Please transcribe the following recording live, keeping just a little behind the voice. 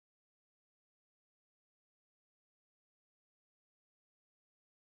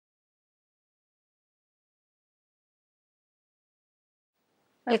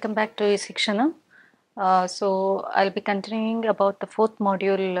Welcome back to e-Shikshana. So I'll be continuing about the fourth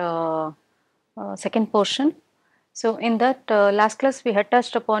module, second portion. So in that last class we had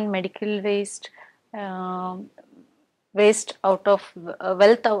touched upon medical waste, um waste out of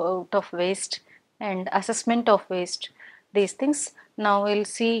wealth out of waste, and assessment of waste. These things. Now we'll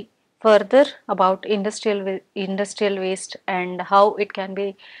see further about industrial waste and how it can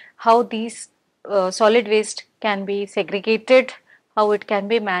be, how these solid waste can be segregated, how it can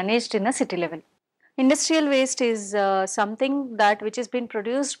be managed in a city level. Industrial waste is something that which has been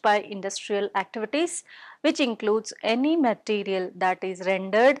produced by industrial activities, which includes any material that is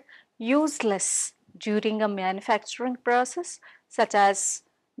rendered useless during a manufacturing process, such as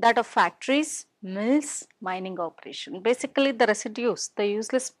that of factories, mills, mining operation. Basically the residues, the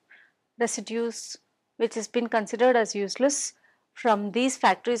useless residues which has been considered as useless from these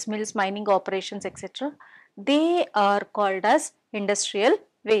factories, mills, mining operations, etc., they are called as industrial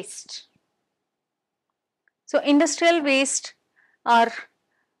waste. So, industrial waste are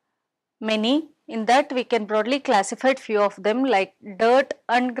many. In that we can broadly classify few of them like dirt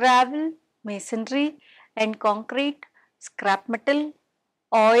and gravel, masonry and concrete, scrap metal,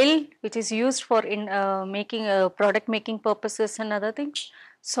 oil which is used for in making product making purposes and other things,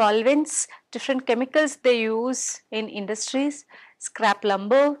 solvents, different chemicals they use in industries, scrap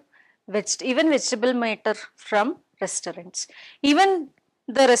lumber, even vegetable matter from restaurants. Even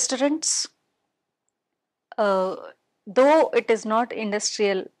the restaurants, uh, though it is not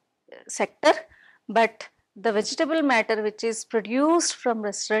industrial sector, but the vegetable matter which is produced from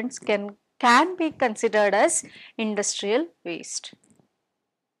restaurants can be considered as industrial waste.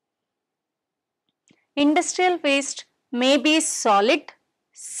 Industrial waste may be solid,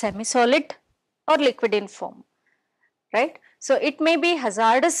 semi-solid or liquid in form, right? So it may be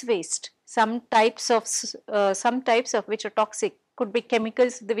hazardous waste. Some types of which are toxic, could be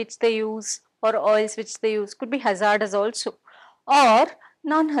chemicals which they use or oils which they use, could be hazardous also, or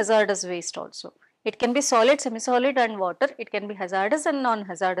non-hazardous waste also. It can be solid, semi-solid and water. It can be hazardous and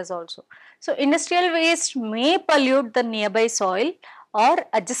non-hazardous also. So industrial waste may pollute the nearby soil or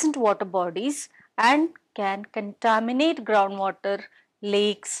adjacent water bodies and can contaminate groundwater,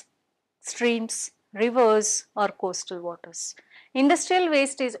 lakes, streams, rivers or coastal waters. Industrial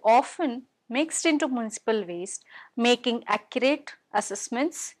waste is often mixed into municipal waste, making accurate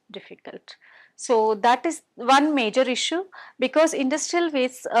assessments difficult. So that is one major issue, because industrial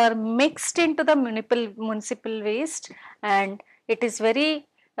wastes are mixed into the municipal waste, and it is very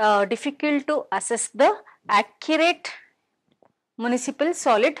difficult to assess the accurate municipal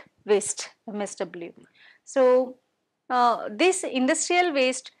solid waste MSW. So this industrial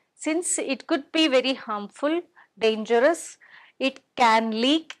waste, since it could be very harmful, dangerous, it can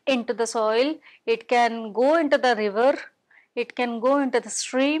leak into the soil, it can go into the river, it can go into the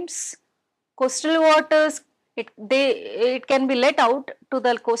streams, coastal waters, it can be let out to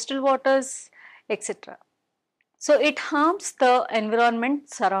the coastal waters, etc. So it harms the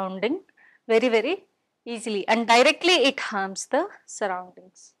environment surrounding very easily, and directly it harms the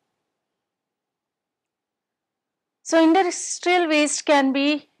surroundings. So industrial waste can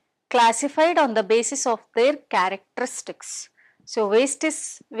be classified on the basis of their characteristics. So waste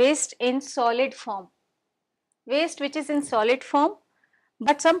is waste in solid form, waste which is in solid form,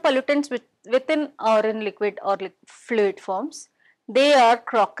 but some pollutants within or in liquid or fluid forms. They are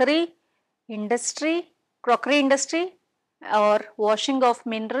crockery industry or washing of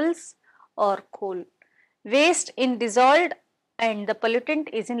minerals or coal. Waste in dissolved and the pollutant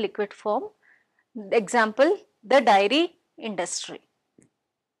is in liquid form. Example, the dairy industry.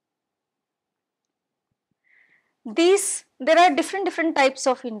 There are different types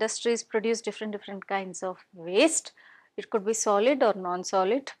of industries produce different kinds of waste. It could be solid or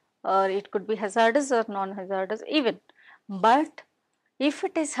non-solid, or it could be hazardous or non-hazardous even. But if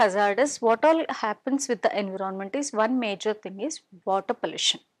it is hazardous, what all happens with the environment is, one major thing is water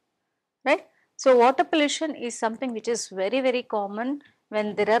pollution, right? So water pollution is something which is very common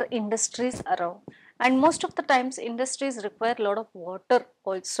when there are industries around, and most of the times industries require a lot of water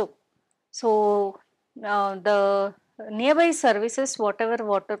also. So the nearby services, whatever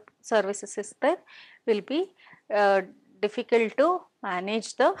water services is there, will be difficult to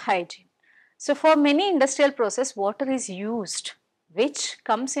manage the hygiene. So for many industrial process, water is used which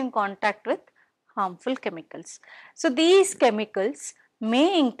comes in contact with harmful chemicals. So these chemicals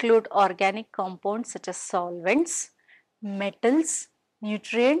may include organic compounds such as solvents, metals,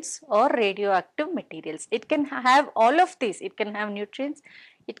 nutrients or radioactive materials. It can have all of these. It can have nutrients,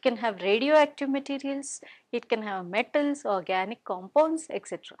 it can have radioactive materials, it can have metals, organic compounds,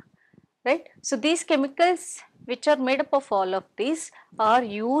 etc. right? So these chemicals which are made up of all of these are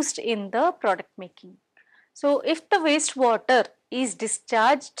used in the product making. So if the wastewater is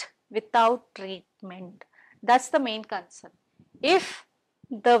discharged without treatment, that's the main concern. If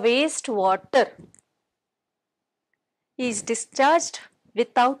the wastewater is discharged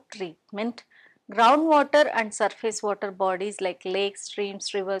without treatment, groundwater and surface water bodies like lakes,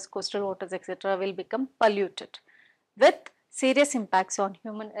 streams, rivers, coastal waters, etc. will become polluted with serious impacts on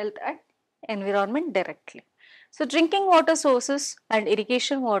human health and environment directly. So drinking water sources and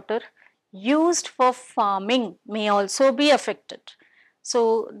irrigation water used for farming may also be affected.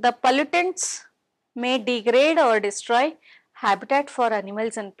 So the pollutants may degrade or destroy habitat for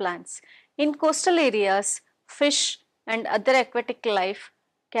animals and plants. In coastal areas, fish and other aquatic life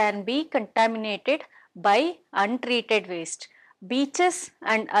can be contaminated by untreated waste. Beaches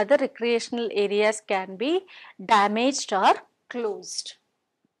and other recreational areas can be damaged or closed.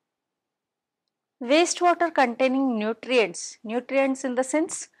 Wastewater containing nutrients in the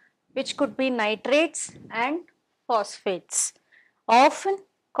sense which could be nitrates and phosphates, often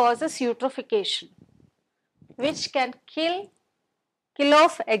causes eutrophication, which can kill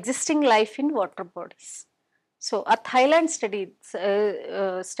off existing life in water bodies. So a Thailand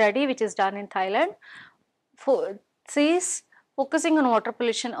study which is done in Thailand says focusing on water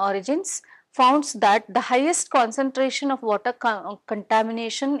pollution origins found that the highest concentration of water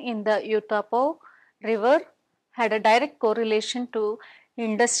contamination in the Utapo river had a direct correlation to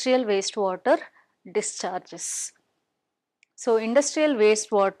industrial wastewater discharges. So industrial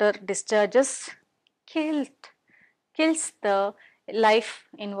wastewater discharges kills the life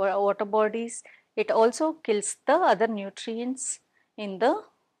in water bodies. It also kills the other nutrients in the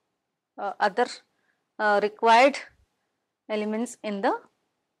other required elements in the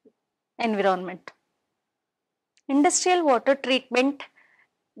environment. Industrial water treatment,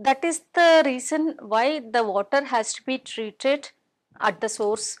 that is the reason why the water has to be treated at the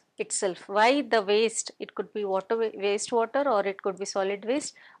source itself. Why the waste? It could be wastewater or it could be solid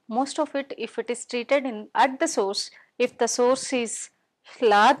waste. Most of it, if it is treated at the source, if the source is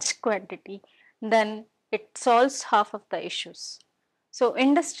large quantity, then it solves half of the issues. So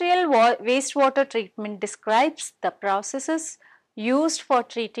industrial wastewater treatment describes the processes used for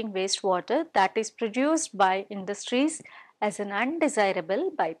treating wastewater that is produced by industries as an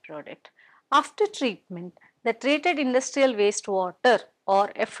undesirable byproduct. After treatment, the treated industrial wastewater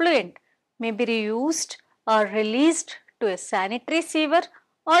or effluent may be reused or released to a sanitary sewer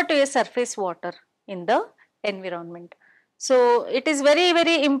or to a surface water in the environment. So it is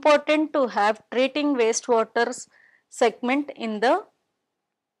very important to have treating wastewaters segment in the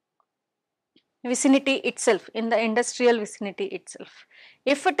vicinity itself, in the industrial vicinity itself.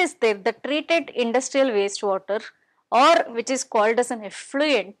 If it is there, the treated industrial wastewater or which is called as an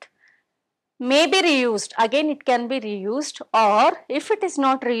effluent may be reused. Again, it can be reused, or if it is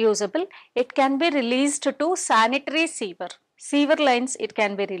not reusable, it can be released to sanitary sewer lines. It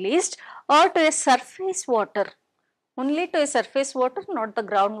can be released, or to a surface water, only to a surface water, not the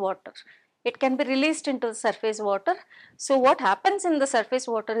groundwater. It can be released into the surface water. So what happens in the surface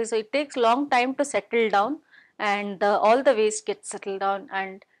water is it takes long time to settle down, and all the waste gets settled down,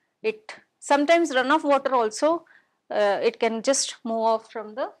 and it sometimes runoff water also it can just move off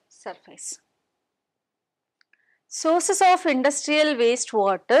from the surface. Sources of industrial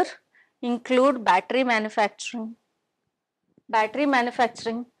wastewater include battery manufacturing.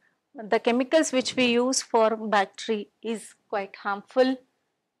 The chemicals which we use for battery is quite harmful.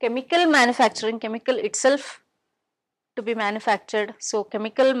 Chemical manufacturing, chemical itself to be manufactured. So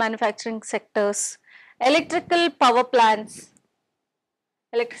chemical manufacturing sectors, electricity power plants,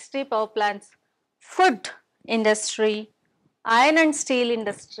 food industry, iron and steel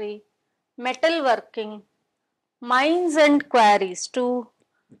industry, metal working, mines and quarries. To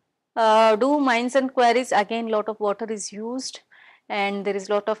do mines and quarries, again lot of water is used and there is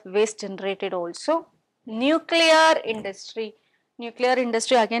lot of waste generated also. Nuclear industry,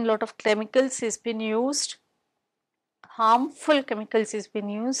 again lot of chemicals is been used, harmful chemicals is been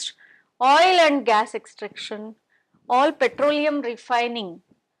used. Oil and gas extraction, all petroleum refining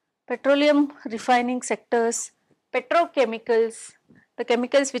sectors, petrochemicals, the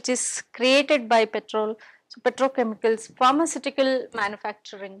chemicals which is created by petrol, so petrochemicals, pharmaceutical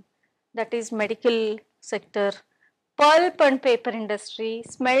manufacturing, that is medical sector, pulp and paper industry,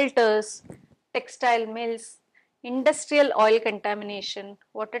 smelters, textile mills, industrial oil contamination,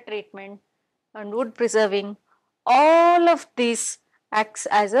 water treatment and wood preserving, all of these acts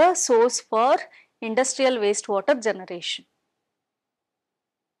as a source for industrial wastewater generation.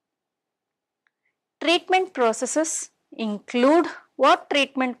 Treatment processes include What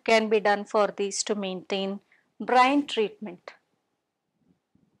treatment can be done for these to maintain? Brine treatment.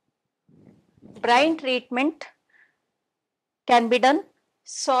 Brine treatment can be done.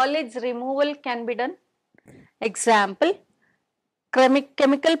 Solids removal can be done. Example,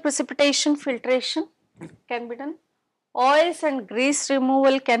 chemical precipitation filtration can be done. Oils and grease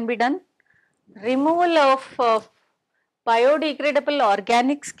removal can be done. Removal of biodegradable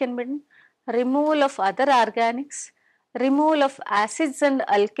organics can be done. Removal of other organics. Removal of acids and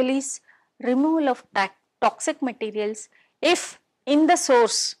alkalis. Removal of toxic materials. If in the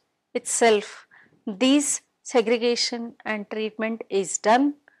source itself these segregation and treatment is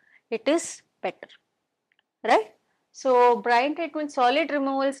done, it is better, right? So, brine treatment, solid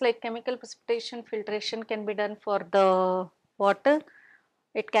removals like chemical precipitation filtration can be done for the water.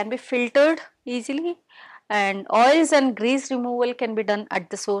 It can be filtered easily, and oils and grease removal can be done at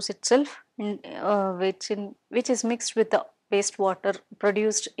the source itself, which is mixed with the wastewater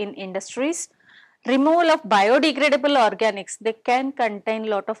produced in industries. Removal of biodegradable organics, they can contain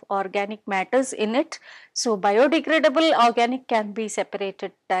lot of organic matters in it. So, biodegradable organic can be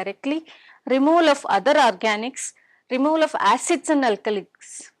separated directly. Removal of other organics, removal of acids and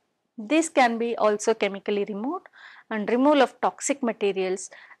alkalis, this can be also chemically removed, and removal of toxic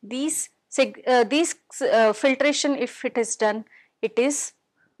materials. These filtration, if it is done, it is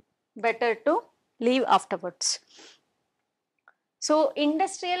better to leave afterwards. So,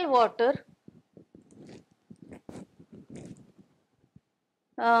 industrial water,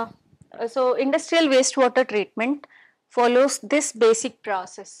 industrial wastewater treatment follows this basic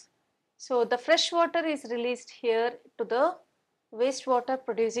process. So, the fresh water is released here to the wastewater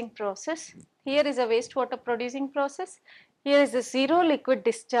producing process. Here is a wastewater producing process. Here is a zero liquid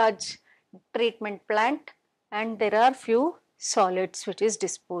discharge treatment plant, and there are few solids which is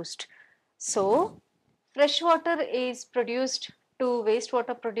disposed. So, fresh water is produced to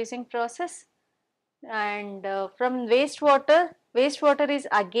wastewater producing process, and from wastewater is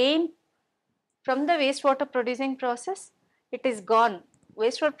again from the wastewater producing process, it is gone.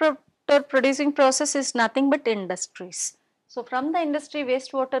 Wastewater producing process is nothing but industries. So, from the industry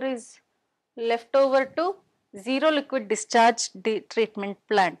wastewater is left over to zero liquid discharge treatment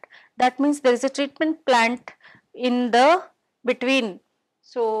plant. That means there is a treatment plant in the between.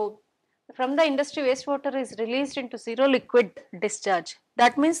 So, from the industry wastewater is released into zero liquid discharge.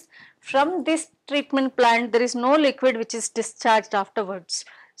 That means from this treatment plant there is no liquid which is discharged afterwards.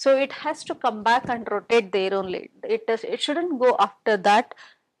 So, it has to come back and rotate there only. It shouldn't go after that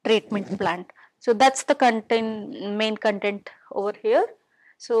treatment plant. So, that is the main content over here.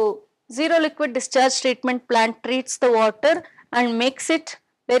 So, zero liquid discharge treatment plant treats the water and makes it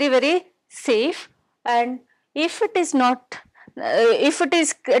very, very safe, and if it is not if it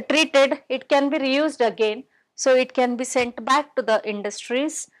is treated, it can be reused again. So, it can be sent back to the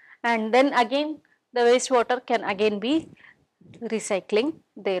industries, and then again the wastewater can again be recycling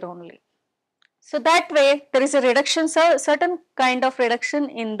there only. So, that way there is a reduction, certain kind of reduction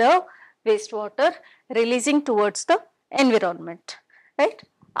in the wastewater releasing towards the environment, right.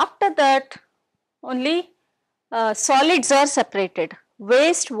 After that only solids are separated.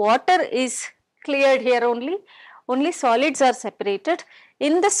 Waste water is cleared here only solids are separated.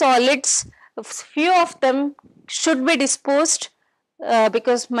 In the solids, few of them should be disposed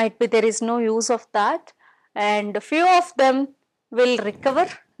because might be there is no use of that, and few of them will recover,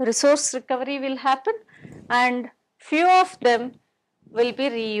 resource recovery will happen, and few of them will be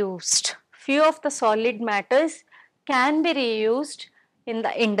reused. Few of the solid matters can be reused in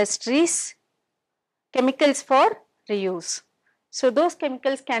the industries, chemicals for reuse. So, those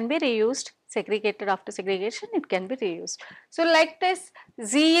chemicals can be reused, segregated after segregation, it can be reused. So, like this,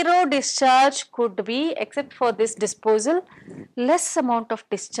 zero discharge could be, except for this disposal, less amount of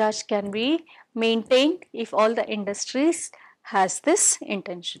discharge can be maintained if all the industries has this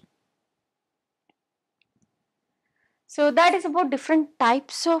intention. So, that is about different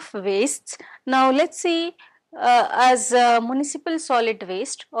types of wastes. Now, let us see as municipal solid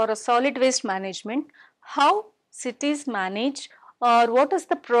waste or a solid waste management, how cities manage, or what is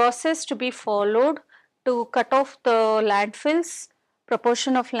the process to be followed to cut off the landfills,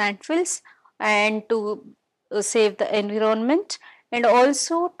 proportion of landfills, and to save the environment, and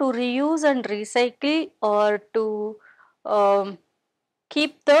also to reuse and recycle, or to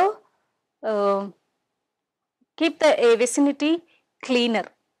keep the vicinity cleaner,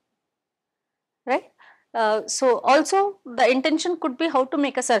 right. So, also the intention could be how to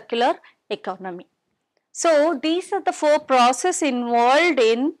make a circular economy. So, these are the 4 processes involved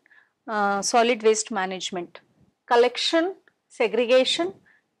in solid waste management: collection, segregation,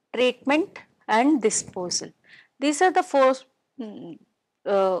 treatment and disposal. These are the 4 mm,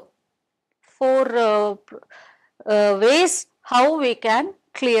 uh, four ways how we can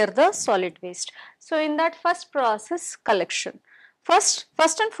clear the solid waste. So, in that first process, collection. First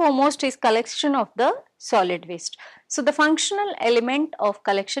and foremost is collection of the solid waste. So, the functional element of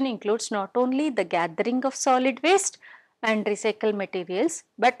collection includes not only the gathering of solid waste and recycled materials,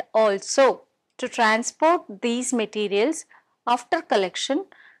 but also to transport these materials after collection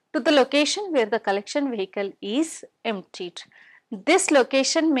to the location where the collection vehicle is emptied. This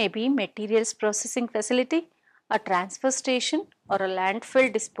location may be materials processing facility, a transfer station or a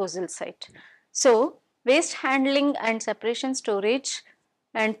landfill disposal site. So, waste handling and separation, storage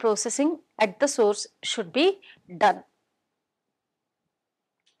and processing at the source should be done.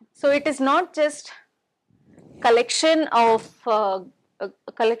 So, it is not just collection of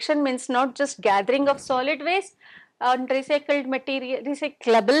collection means not just gathering of solid waste and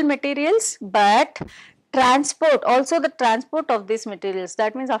recyclable materials, but transport, also the transport of these materials.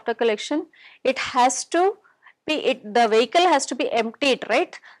 That means after collection it has to be, the vehicle has to be emptied,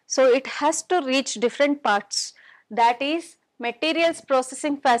 right? So it has to reach different parts, that is materials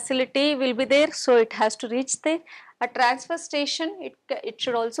processing facility will be there, so it has to reach there. A transfer station, it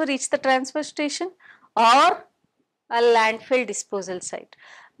should also reach the transfer station or a landfill disposal site.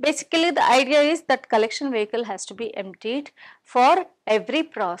 Basically, the idea is that collection vehicle has to be emptied for every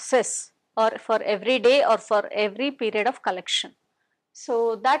process or for every day or for every period of collection.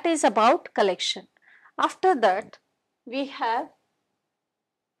 So, that is about collection. After that, we have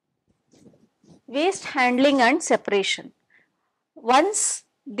waste handling and separation. Once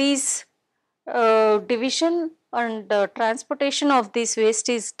these division and transportation of this waste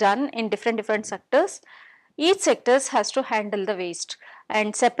is done in different sectors, each sectors has to handle the waste,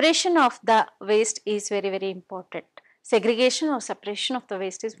 and separation of the waste is very important. Segregation or separation of the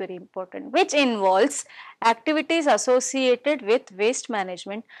waste is very important, which involves activities associated with waste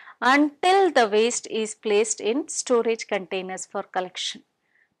management until the waste is placed in storage containers for collection.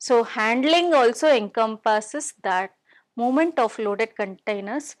 So, handling also encompasses that movement of loaded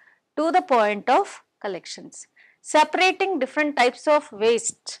containers to the point of collections. Separating different types of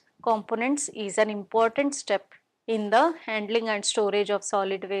waste components is an important step in the handling and storage of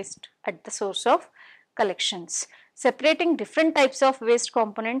solid waste at the source of collections. Separating different types of waste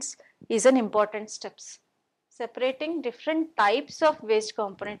components is an important steps. Separating different types of waste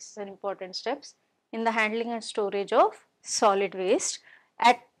components is an important steps in the handling and storage of solid waste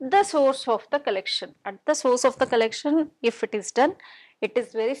at the source of the collection. At the source of the collection, if it is done, it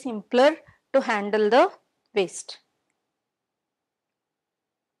is very simpler to handle the waste.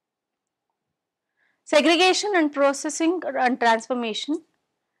 Segregation and processing and transformation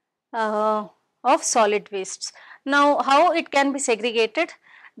of solid wastes. Now, how it can be segregated?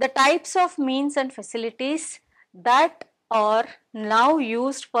 The types of means and facilities that are now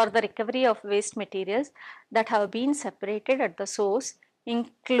used for the recovery of waste materials that have been separated at the source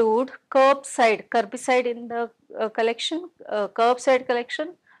include curbside in the curbside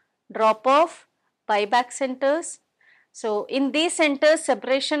collection, drop off, buyback centers. So, in these centers,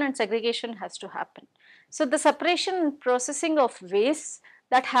 separation and segregation has to happen. So, the separation and processing of waste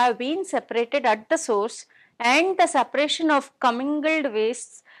that have been separated at the source and the separation of commingled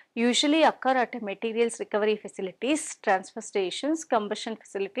wastes usually occur at materials recovery facilities, transfer stations, combustion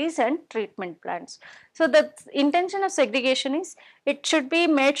facilities and treatment plants. So, the intention of segregation is it should be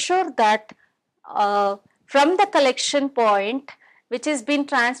made sure that from the collection point which is being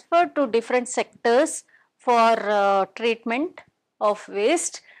transferred to different sectors for treatment of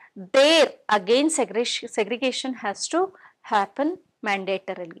waste, there again segregation has to happen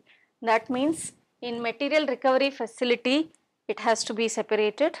mandatorily. That means in material recovery facility it has to be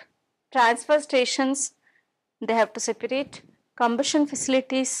separated, transfer stations they have to separate, combustion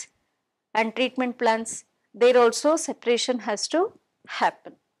facilities and treatment plants, there also separation has to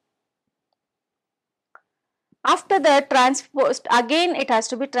happen. After that, transport, again it has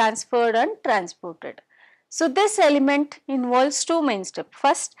to be transferred and transported. So, this element involves two main steps.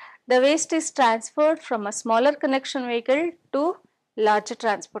 First, the waste is transferred from a smaller collection vehicle to larger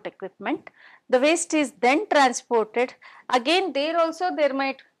transport equipment. The waste is then transported. Again, there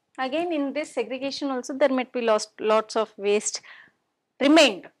might, again in this segregation also there might be lots of waste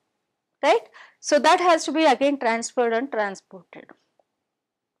remained, right. So, that has to be again transferred and transported.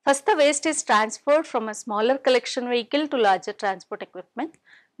 First, the waste is transferred from a smaller collection vehicle to larger transport equipment.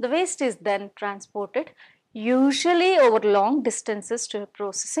 The waste is then transported usually over long distances to a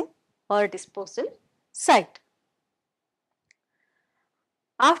processing or disposal site.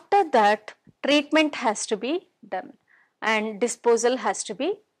 After that, treatment has to be done and disposal has to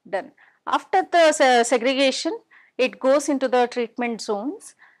be done. After the segregation, it goes into the treatment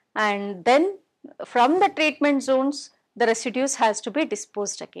zones, and then from the treatment zones the residues has to be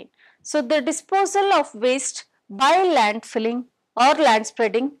disposed again. So the disposal of waste by landfilling or land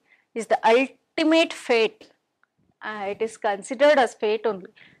spreading is the ultimate fate. It is considered as fate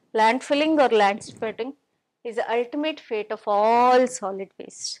only. Landfilling or land spreading is the ultimate fate of all solid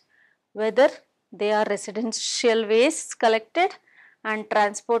waste, whether they are residential wastes collected and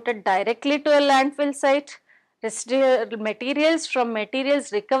transported directly to a landfill site, residual materials from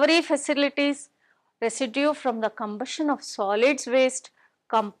materials recovery facilities, residue from the combustion of solids waste,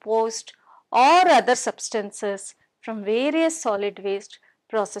 compost or other substances from various solid waste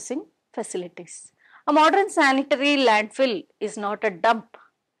processing facilities. A modern sanitary landfill is not a dump.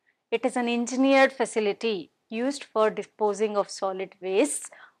 It is an engineered facility used for disposing of solid wastes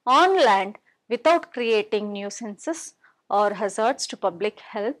on land without creating nuisances or hazards to public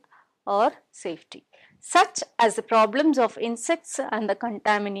health or safety, such as the problems of insects and the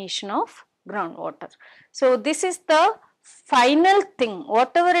contamination of groundwater. So this is the final thing,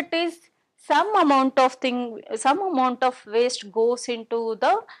 whatever it is, some amount of waste goes into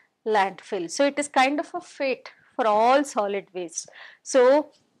the landfill. So it is kind of a fate for all solid waste.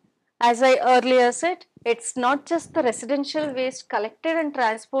 So as I earlier said, it's not just the residential waste collected and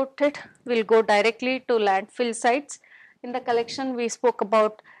transported will go directly to landfill sites. In the collection we spoke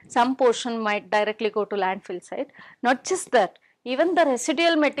about some portion might directly go to landfill site. Not just that, even the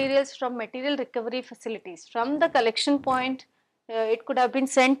residual materials from material recovery facilities, from the collection point, it could have been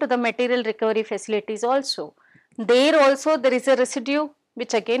sent to the material recovery facilities also. There also there is a residue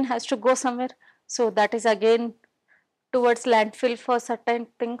which again has to go somewhere. So that is again towards landfill for certain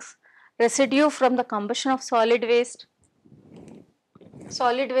things. Residue from the combustion of solid waste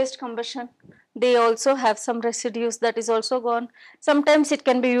combustion, they also have some residues that is also gone. Sometimes it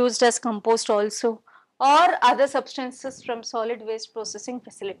can be used as compost also, or other substances from solid waste processing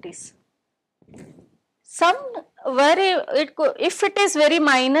facilities. Some if it is very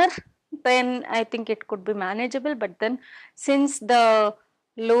minor, then I think it could be manageable, but then since the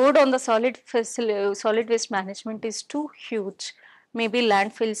load on the solid waste management is too huge, maybe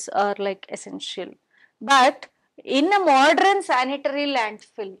landfills are like essential. But in a modern sanitary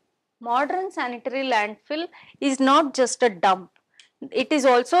landfill is not just a dump, it is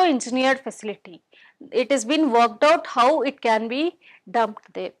also engineered facility. It has been worked out how it can be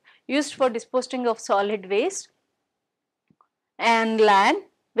dumped there, used for disposing of solid waste and land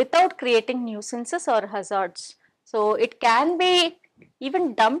without creating nuisances or hazards. So it can be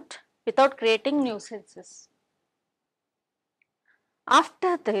even dumped without creating nuisances.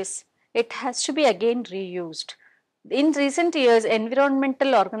 After this, it has to be again reused. In recent years,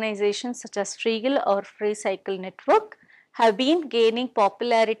 environmental organizations such as Freegal or Free Cycle Network have been gaining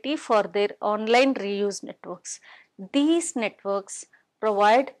popularity for their online reuse networks. These networks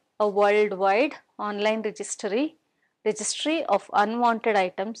provide a worldwide online registry of unwanted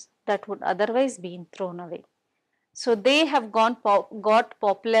items that would otherwise be thrown away. So they have got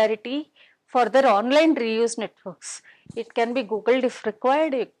popularity for their online reuse networks. It can be Googled if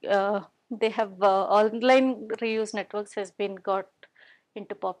required. They have online reuse networks has been got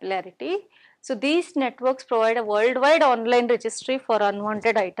into popularity. So these networks provide a worldwide online registry for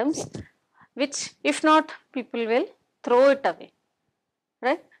unwanted items, which if not, people will throw it away,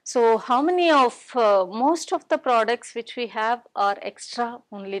 right? So how many of most of the products which we have are extra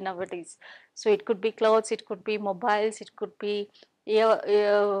only nowadays. So it could be clothes, it could be mobiles, it could be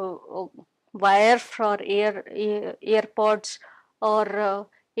wire for earpods, or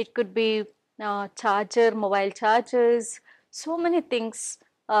it could be mobile chargers. So many things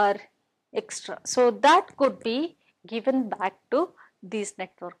are extra. So that could be given back to these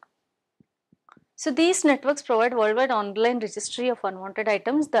networks. So these networks provide worldwide online registry of unwanted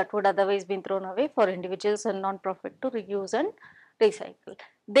items that would otherwise be thrown away for individuals and non-profit to reuse and recycle.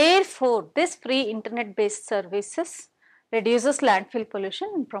 Therefore, this free internet-based services reduces landfill pollution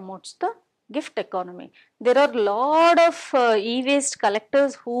and promotes the gift economy. There are a lot of e-waste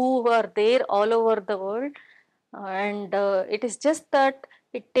collectors who are there all over the world, and it is just that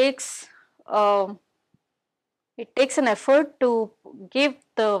it takes an effort to give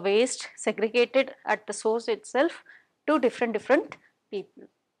the waste segregated at the source itself to different people.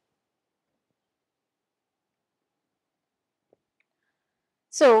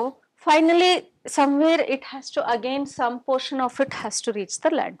 So finally, somewhere it has to, again some portion of it has to reach the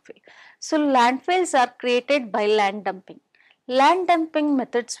landfill. So landfills are created by land dumping. Land dumping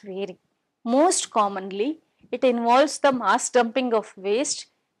methods vary. Most commonly, it involves the mass dumping of waste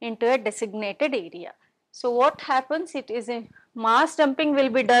into a designated area. So what happens, it is a mass dumping will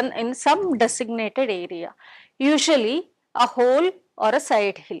be done in some designated area. usually a hole or a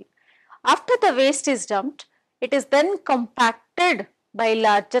side hill. After the waste is dumped, it is then compacted by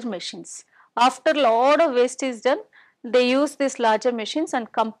larger machines. After lot of waste is done, they use these larger machines and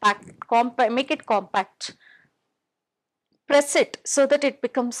make it compact, press it so that it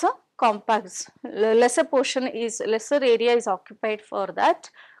becomes a compact. Lesser area is occupied for that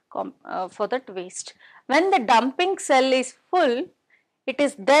waste. When the dumping cell is full, it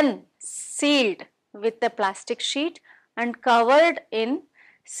is then sealed with a plastic sheet and covered in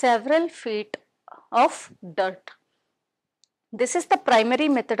several feet of dirt. This is the primary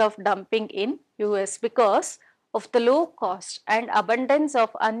method of dumping in US because of the low cost and abundance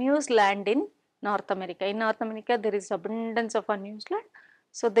of unused land in North America. In North America, there is abundance of unused land.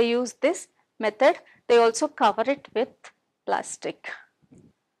 So, they use this method. They also cover it with plastic,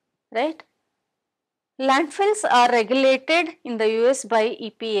 right. Landfills are regulated in the US by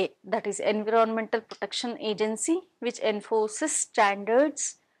EPA, that is Environmental Protection Agency, which enforces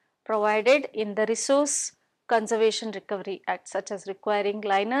standards provided in the Resource Conservation Recovery Act, such as requiring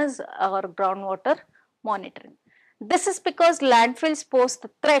liners or groundwater monitoring. This is because landfills pose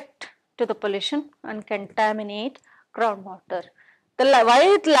the threat to the pollution and contaminate groundwater.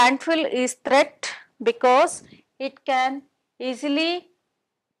 Why landfill is threat? Because it can easily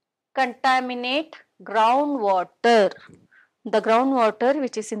contaminate groundwater, the groundwater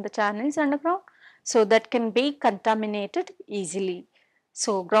which is in the channels underground, so that can be contaminated easily.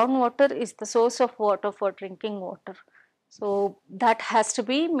 So, groundwater is the source of water for drinking water. So, that has to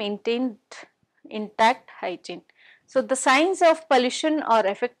be maintained intact hygiene. So, the signs of pollution are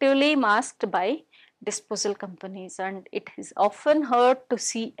effectively masked by disposal companies, and it is often hard to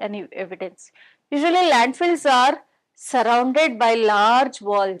see any evidence. Usually landfills are surrounded by large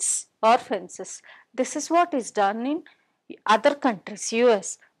walls or fences. This is what is done in other countries,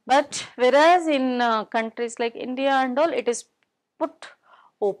 US, but whereas in countries like India and all, it is put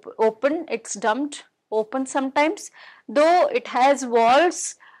open, it's dumped open sometimes, though it has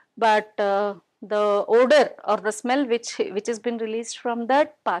walls, but the odor or the smell which has been released from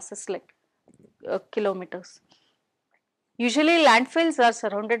that passes like kilometers. Usually landfills are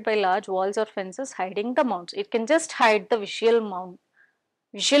surrounded by large walls or fences hiding the mounds. It can just hide the visual mound.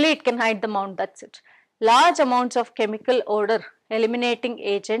 Visually it can hide the mound, that's it. Large amounts of chemical odor eliminating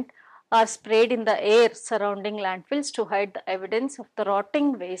agent are sprayed in the air surrounding landfills to hide the evidence of the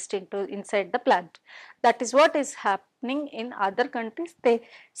rotting waste inside the plant. That is what is happening in other countries. They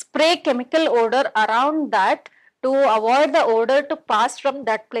spray chemical odor around that to avoid the odor to pass from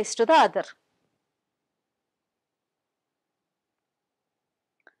that place to the other.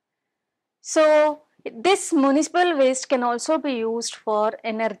 So, this municipal waste can also be used for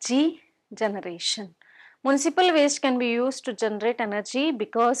energy generation. Municipal waste can be used to generate energy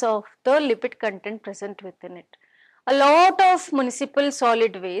because of the lipid content present within it. A lot of municipal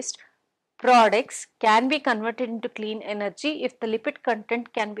solid waste products can be converted into clean energy if the lipid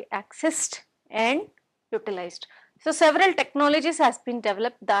content can be accessed and utilized. So, several technologies has been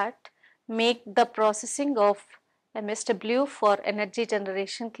developed that make the processing of MSW for energy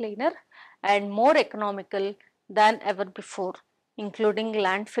generation cleaner and more economical than ever before, including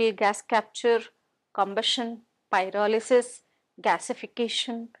landfill gas capture, combustion, pyrolysis,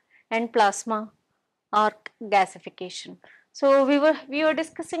 gasification and plasma arc gasification. So, we were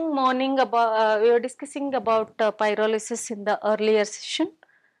discussing pyrolysis in the earlier session,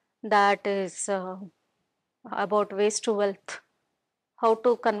 that is about waste to wealth, how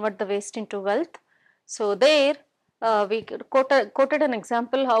to convert the waste into wealth. So, there we quoted an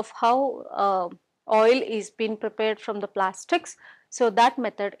example of how oil is being prepared from the plastics. So, that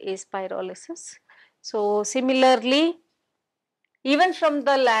method is pyrolysis. So, similarly, even from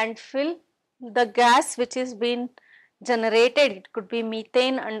the landfill, the gas which is being generated, it could be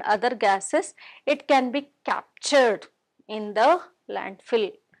methane and other gases, it can be captured in the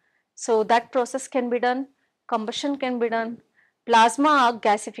landfill. So, that process can be done, combustion can be done, plasma arc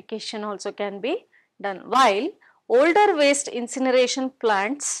gasification also can be done, while older waste incineration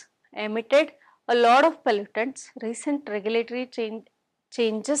plants emitted a lot of pollutants. Recent regulatory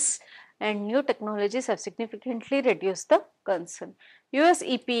changes and new technologies have significantly reduced the concern. US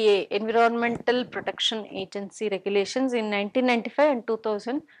EPA, Environmental Protection Agency regulations in 1995 and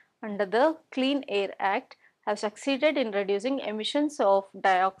 2000 under the Clean Air Act have succeeded in reducing emissions of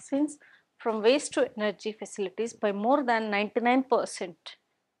dioxins from waste to energy facilities by more than 99%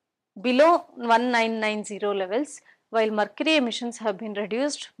 below 1990 levels, while mercury emissions have been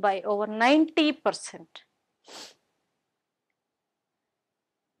reduced by over 90%.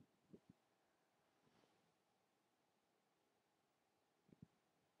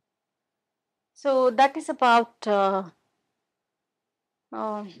 So that is about uh,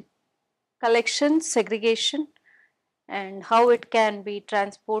 collection, segregation, and how it can be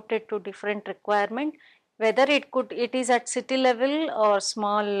transported to different requirement, whether it is at city level or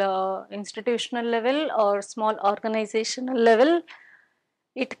small institutional level or small organizational level.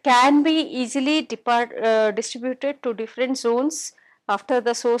 It can be easily distributed to different zones after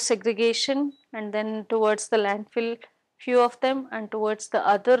the source segregation, and then towards the landfill few of them, and towards the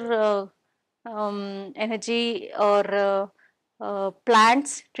other energy or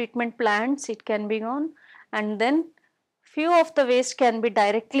plants, treatment plants it can be gone, and then few of the waste can be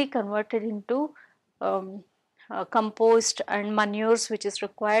directly converted into compost and manures, which is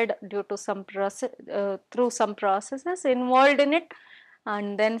required due to some process through some processes involved in it,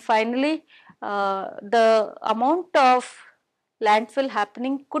 and then finally the amount of landfill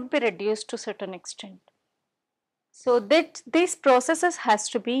happening could be reduced to certain extent. So that these processes has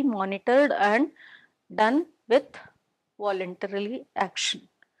to be monitored and done with voluntarily action,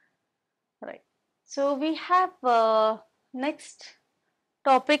 right. So we have next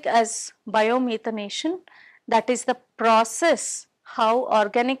topic as biomethanation, that is the process how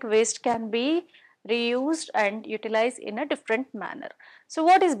organic waste can be reused and utilized in a different manner. So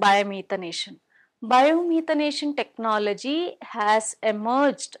what is biomethanation? Biomethanation technology has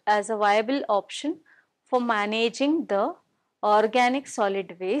emerged as a viable option for managing the organic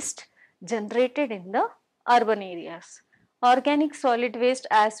solid waste generated in the urban areas. Organic solid waste,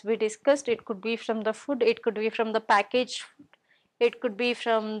 as we discussed, it could be from the food, it could be from the packaged food, it could be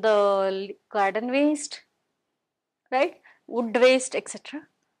from the garden waste, right, wood waste, etc.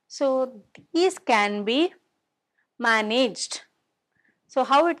 So these can be managed. So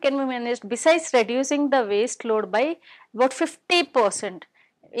how it can be managed? Besides reducing the waste load by about 50%,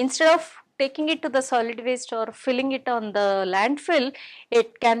 instead of taking it to the solid waste or filling it on the landfill,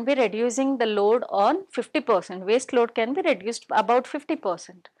 it can be reducing the load on 50%. Waste load can be reduced about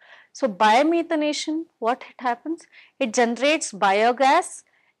 50%. So biomethanation, what it happens? It generates biogas,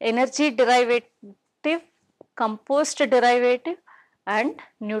 energy derivative, compost derivative, and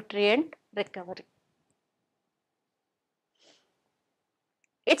nutrient recovery.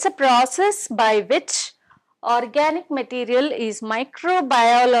 It's a process by which organic material is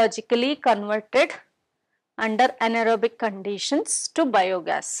microbiologically converted under anaerobic conditions to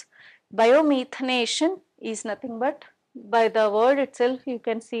biogas. Biomethanation is nothing but, by the word itself you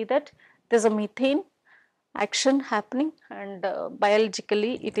can see that there is a methane action happening, and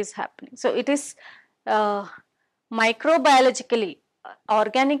biologically it is happening. So it is microbiologically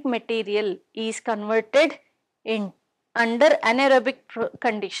organic material is converted in under anaerobic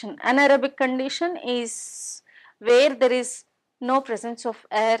condition. Anaerobic condition is where there is no presence of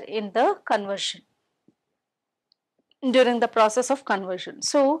air in the conversion, during the process of conversion.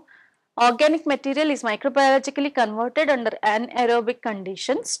 So organic material is microbiologically converted under anaerobic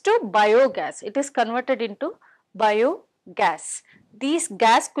conditions to biogas. It is converted into biogas. These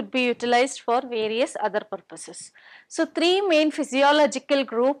gas could be utilized for various other purposes. So three main physiological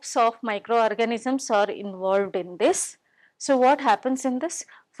groups of microorganisms are involved in this. So what happens in this?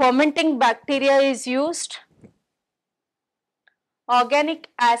 Fermenting bacteria is used, organic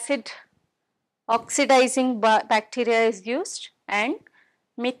acid oxidizing bacteria is used, and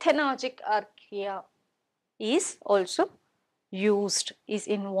methanogic archaea is also used, is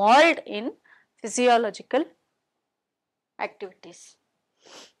involved in physiological activities.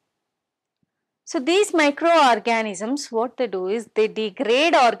 So these microorganisms, what they do is they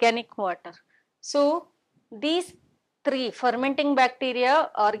degrade organic water. So these three, fermenting bacteria,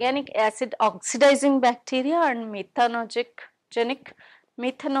 organic acid oxidizing bacteria, and methanogenic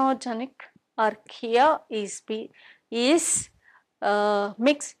archaea is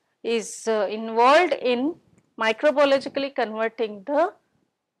involved in microbiologically converting the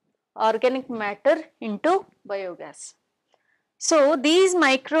organic matter into biogas. So these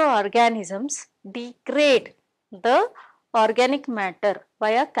microorganisms degrade the organic matter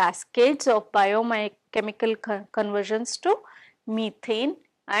via cascades of biochemical conversions to methane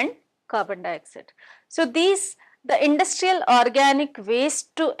and carbon dioxide. So the industrial organic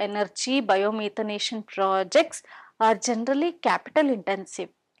waste to energy biomethanation projects are generally capital intensive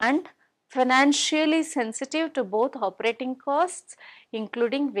and financially sensitive to both operating costs,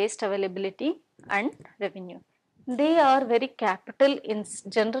 including waste availability and revenue. They are very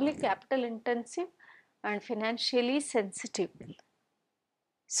generally capital intensive and financially sensitive.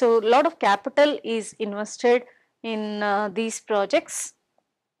 So a lot of capital is invested in these projects.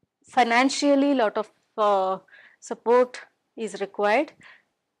 Financially, lot of support is required.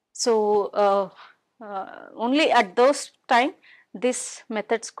 So only at those time these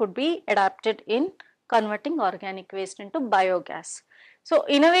methods could be adapted in converting organic waste into biogas. So,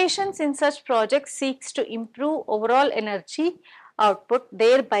 innovations in such projects seeks to improve overall energy output,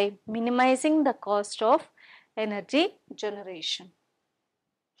 thereby minimizing the cost of energy generation.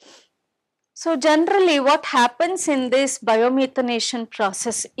 So, generally what happens in this biomethanation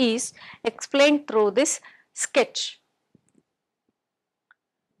process is explained through this sketch.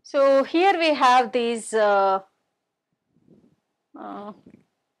 So, here we have these uh,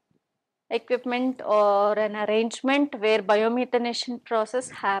 equipment or an arrangement where biomethanation process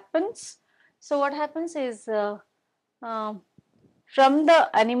happens. So, what happens is um, from the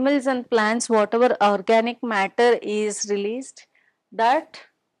animals and plants, whatever organic matter is released, that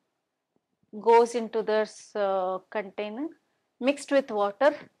goes into this container mixed with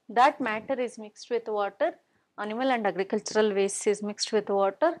water. That matter is mixed with water. Animal and agricultural waste is mixed with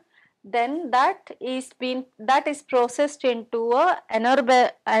water. Then that is processed into a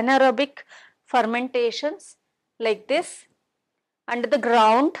anaerobic fermentations like this. Under the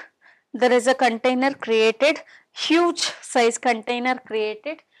ground, there is a container created, huge size container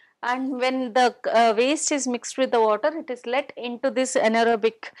created, and when the waste is mixed with the water, it is let into this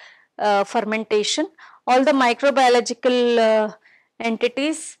anaerobic fermentation. All the microbiological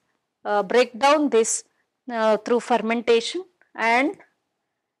entities break down this through fermentation, and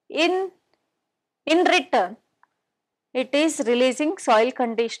in return it is releasing soil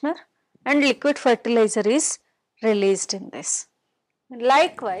conditioner and liquid fertilizer is released in this.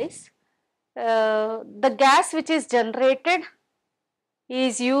 Likewise, the gas which is generated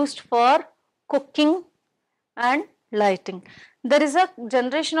is used for cooking and lighting. There is a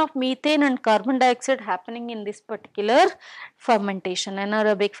generation of methane and carbon dioxide happening in this particular fermentation,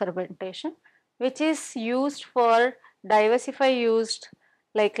 anaerobic fermentation, which is used for diversify used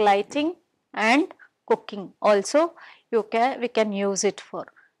like lighting and cooking. Also, we can use it for.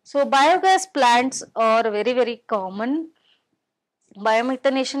 So, biogas plants are very common.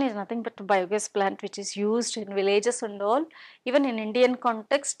 Biomethanation is nothing but a biogas plant which is used in villages and all. Even in Indian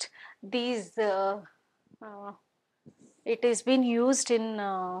context, these it is been used in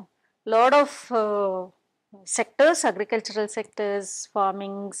lot of sectors, agricultural sectors,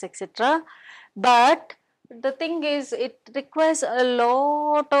 farmings, etc. But the thing is, it requires a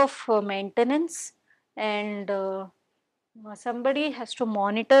lot of maintenance, and somebody has to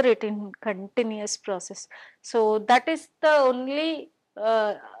monitor it in continuous process. So that is the only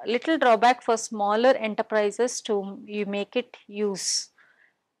little drawback for smaller enterprises to you make it use.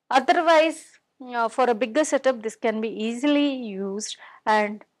 Otherwise, for a bigger setup, this can be easily used,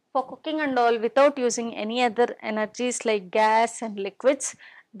 and for cooking and all without using any other energies like gas and liquids,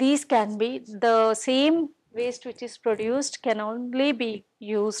 these can be the same waste which is produced can only be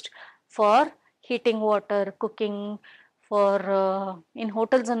used for heating water, cooking, for in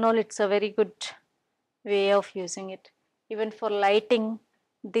hotels and all. It's a very good way of using it. Even for lighting,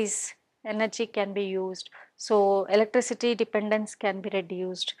 this energy can be used. So, electricity dependence can be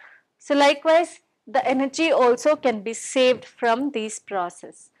reduced. So, likewise, the energy also can be saved from this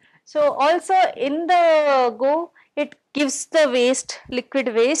process. So, also in the go, it gives the waste,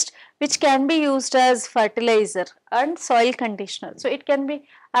 liquid waste, which can be used as fertilizer and soil conditioner. So, it can be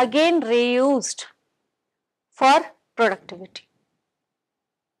again reused for productivity.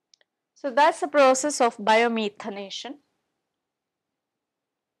 So, that is the process of biomethanation.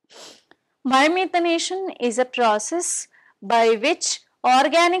 Biomethanation is a process by which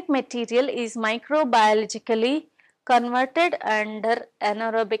organic material is microbiologically converted under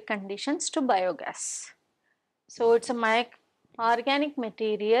anaerobic conditions to biogas. So, it is a organic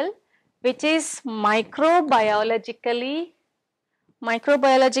material which is microbiologically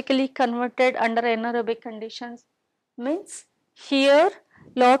converted under anaerobic conditions, means here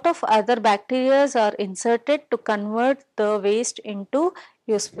lot of other bacteria are inserted to convert the waste into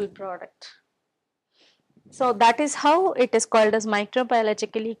useful product. So, that is how it is called as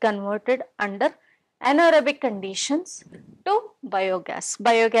microbiologically converted under anaerobic conditions to biogas.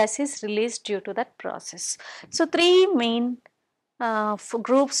 Biogas is released due to that process. So, three main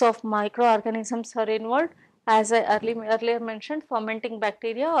groups of microorganisms are involved. As I earlier mentioned, fermenting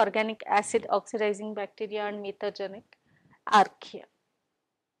bacteria, organic acid oxidizing bacteria, and methogenic archaea.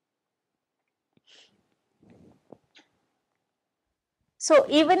 So,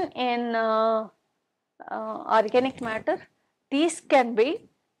 even in organic matter, these can be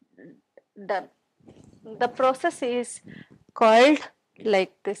done. The process is called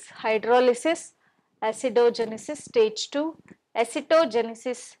like this: hydrolysis, acidogenesis stage 2,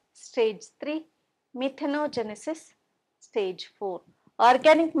 acetogenesis stage 3, methanogenesis stage 4.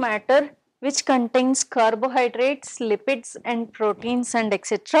 Organic matter which contains carbohydrates, lipids and proteins and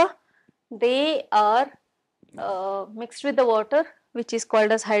etc. They are mixed with the water, which is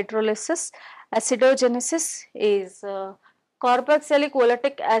called as hydrolysis. Acidogenesis is carboxylic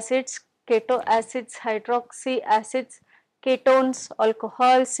oleic acids, keto acids, hydroxy acids, ketones,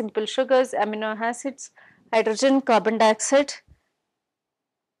 alcohol, simple sugars, amino acids, hydrogen, carbon dioxide.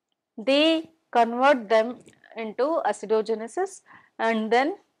 They convert them into acidogenesis, and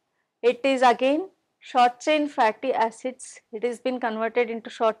then it is again short chain fatty acids. It has been converted into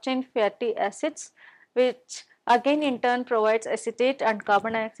short chain fatty acids, which again in turn provides acetate and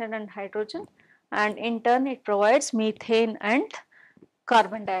carbon dioxide and hydrogen, and in turn it provides methane and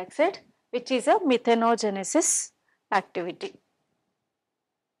carbon dioxide, which is a methanogenesis activity.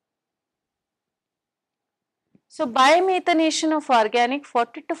 So, biomethanation of organic,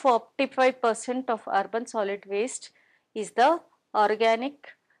 40 to 45% of urban solid waste is the organic,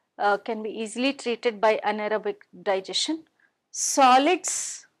 can be easily treated by anaerobic digestion.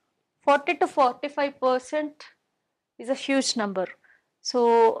 Solids, 40 to 45% is a huge number.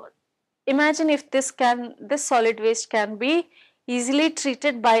 So, imagine if this solid waste can be easily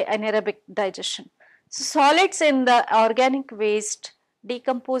treated by anaerobic digestion. So, solids in the organic waste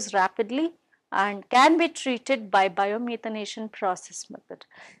decompose rapidly and can be treated by biomethanation process method.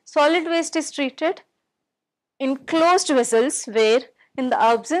 Solid waste is treated in closed vessels where, in the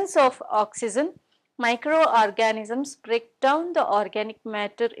absence of oxygen, microorganisms break down the organic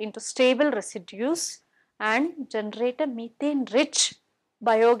matter into stable residues and generate a methane rich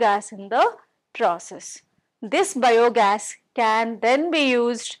biogas in the process. This biogas can then be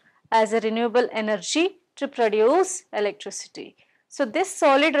used as a renewable energy to produce electricity. So, this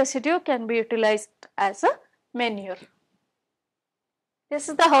solid residue can be utilized as a manure. This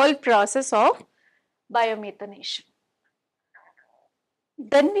is the whole process of biomethanation.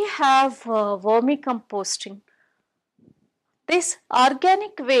 Then we have vermicomposting. This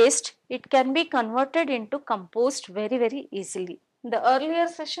organic waste, it can be converted into compost very easily. In the earlier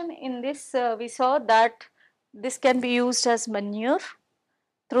session in this we saw that this can be used as manure.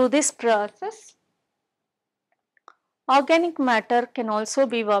 Through this process, organic matter can also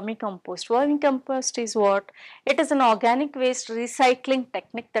be vermicompost. Vermicompost is what? It is an organic waste recycling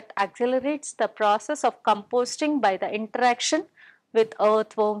technique that accelerates the process of composting by the interaction with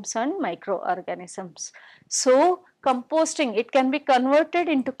earthworms and microorganisms. So, composting, it can be converted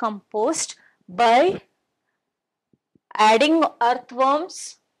into compost by adding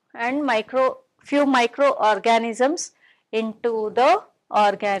earthworms and few microorganisms into the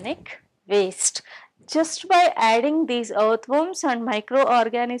organic waste. Just by adding these earthworms and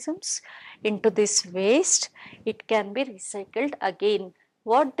microorganisms into this waste, it can be recycled again.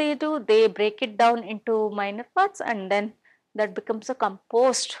 What they do, they break it down into minor parts and then that becomes a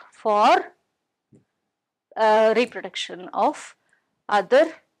compost for reproduction of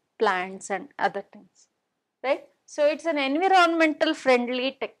other plants and other things, right? So, it is an environmental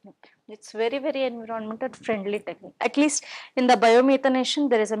friendly technique. It is very environmental friendly technique. At least in the biomethanation,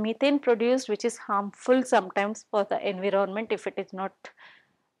 there is a methane produced which is harmful sometimes for the environment if it is not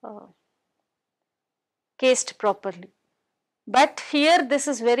cased properly. But here this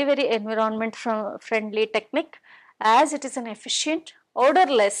is very environment friendly technique, as it is an efficient,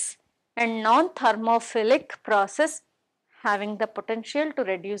 odorless and non-thermophilic process having the potential to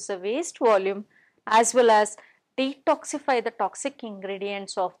reduce the waste volume as well as detoxify the toxic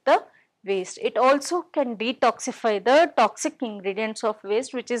ingredients of the waste. It also can detoxify the toxic ingredients of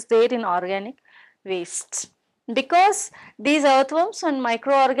waste which is there in organic wastes. Because these earthworms and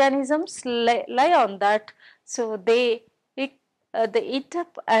microorganisms lie on that, so they eat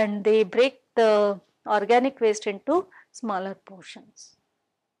up and they break the organic waste into smaller portions.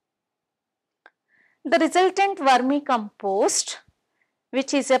 The resultant vermicompost,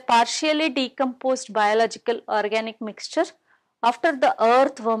 which is a partially decomposed biological organic mixture after the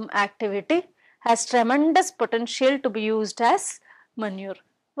earthworm activity, has tremendous potential to be used as manure.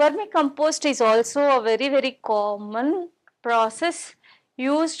 Vermicompost is also a very common process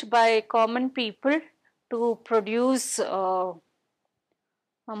used by common people to produce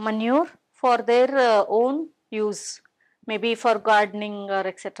manure for their own use, maybe for gardening or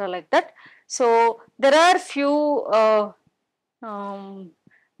etc. like that. So, there are few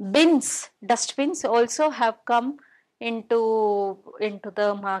bins, dustbins also have come into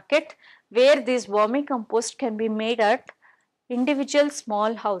the market where this vermicompost can be made at individual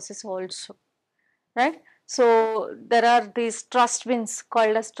small houses also, right. So, there are these trust bins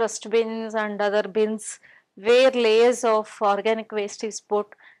called as trust bins and other bins where layers of organic waste is put.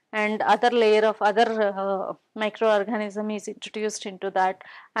 and other layer of other microorganism is introduced into that,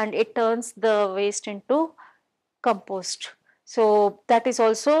 and it turns the waste into compost. So that is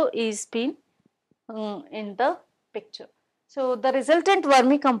also is been in the picture. So the resultant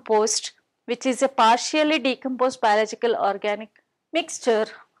vermicompost, which is a partially decomposed biological organic mixture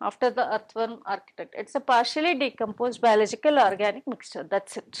after the earthworm architect. It's a partially decomposed biological organic mixture,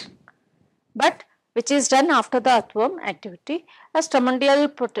 that's it. But which is done after the earthworm activity, has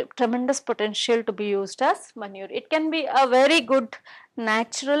tremendous potential to be used as manure. It can be a very good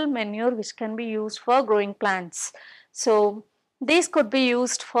natural manure which can be used for growing plants. So these could be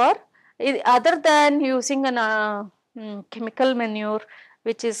used for other than using an chemical manure,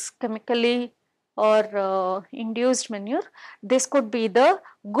 which is chemically or induced manure. This could be the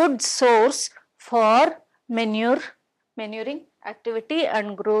good source for manuring activity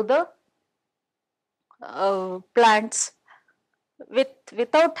and grow the plants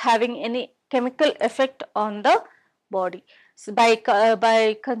without having any chemical effect on the body. So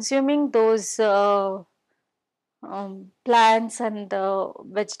by consuming those plants and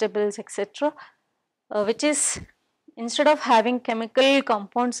vegetables, etc., which is instead of having chemical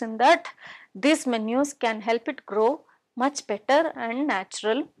compounds in that, these manures can help it grow much better and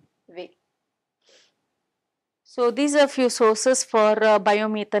natural way. So these are few sources for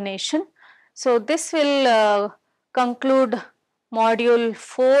biomethanation. So this will conclude module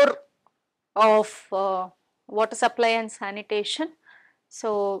 4 of water supply and sanitation.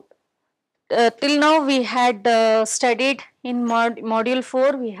 So till now we had studied in module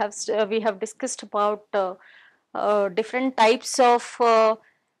 4, we have discussed about different types of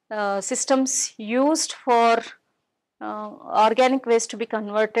systems used for organic waste to be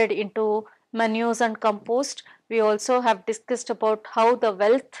converted into manures and compost. We also have discussed about how the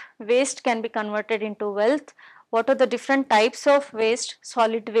waste can be converted into wealth. What are the different types of waste,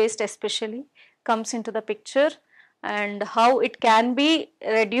 solid waste especially comes into the picture, and how it can be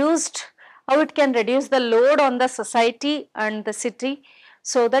reduced, how it can reduce the load on the society and the city,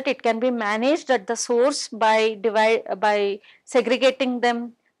 so that it can be managed at the source by segregating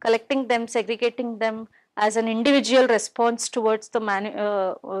them, collecting them, segregating them as an individual response towards the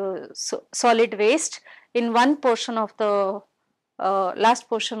solid waste in one portion of the last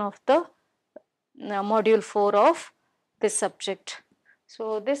portion of the module 4 of this subject.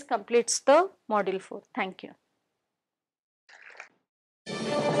 So this completes the module 4. Thank you.